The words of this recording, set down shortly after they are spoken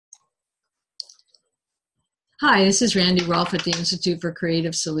Hi, this is Randy Rolfe at the Institute for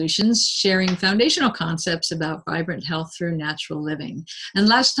Creative Solutions, sharing foundational concepts about vibrant health through natural living. And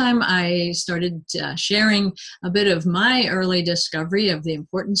last time I started sharing a bit of my early discovery of the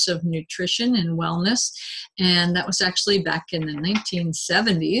importance of nutrition and wellness, and that was actually back in the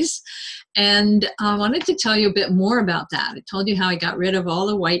 1970s. And I wanted to tell you a bit more about that. I told you how I got rid of all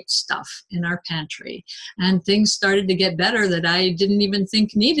the white stuff in our pantry, and things started to get better that I didn't even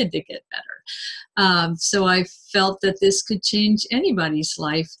think needed to get better. So I felt that this could change anybody's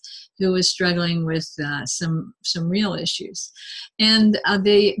life who was struggling with some real issues. And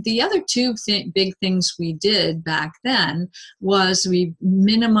the other two big things we did back then was we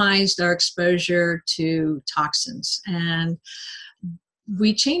minimized our exposure to toxins, and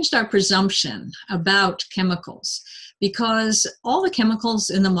we changed our presumption about chemicals, because all the chemicals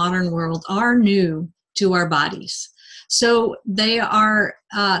in the modern world are new to our bodies. So they are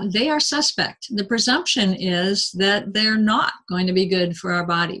suspect. The presumption is that they're not going to be good for our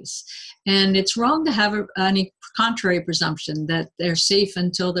bodies. And it's wrong to have any contrary presumption that they're safe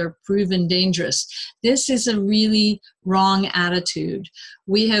until they're proven dangerous. This is a really wrong attitude.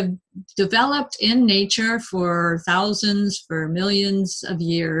 We have developed in nature for thousands, for millions of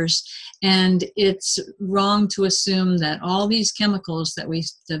years, and it's wrong to assume that all these chemicals that we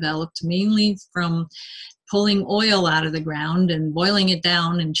developed, mainly from pulling oil out of the ground and boiling it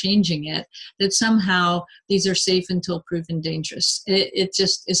down and changing it, that somehow these are safe until proven dangerous. It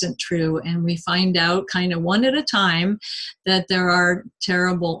just isn't true. And we find out kind of one at a time that there are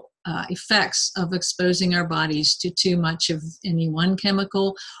terrible effects of exposing our bodies to too much of any one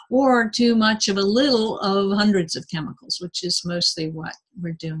chemical or too much of a little of hundreds of chemicals, which is mostly what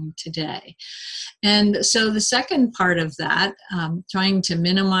we're doing today. And so the second part of that, trying to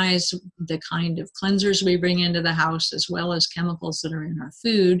minimize the kind of cleansers we bring into the house as well as chemicals that are in our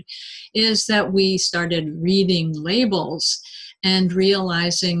food, is that we started reading labels and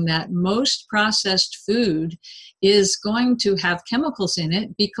realizing that most processed food is going to have chemicals in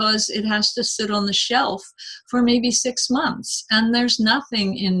it because it has to sit on the shelf for maybe 6 months. And there's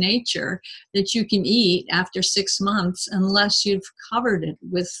nothing in nature that you can eat after 6 months unless you've covered it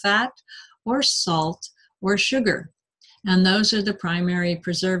with fat or salt or sugar. And those are the primary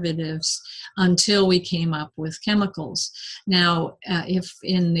preservatives until we came up with chemicals. Now, if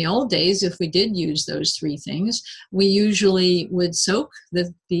in the old days, if we did use those three things, we usually would soak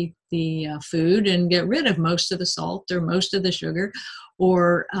the food and get rid of most of the salt or most of the sugar,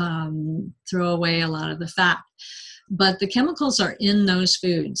 or throw away a lot of the fat. But the chemicals are in those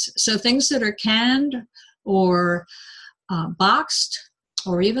foods. So things that are canned or boxed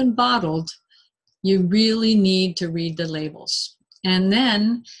or even bottled, you really need to read the labels. And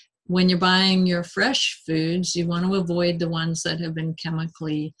then when you're buying your fresh foods, you want to avoid the ones that have been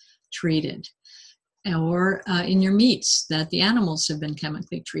chemically treated, or in your meats that the animals have been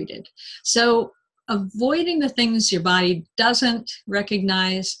chemically treated. So avoiding the things your body doesn't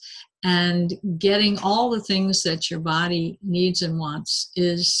recognize and getting all the things that your body needs and wants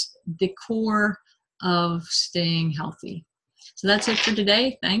is the core of staying healthy. So that's it for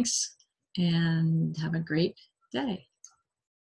today. Thanks, and have a great day.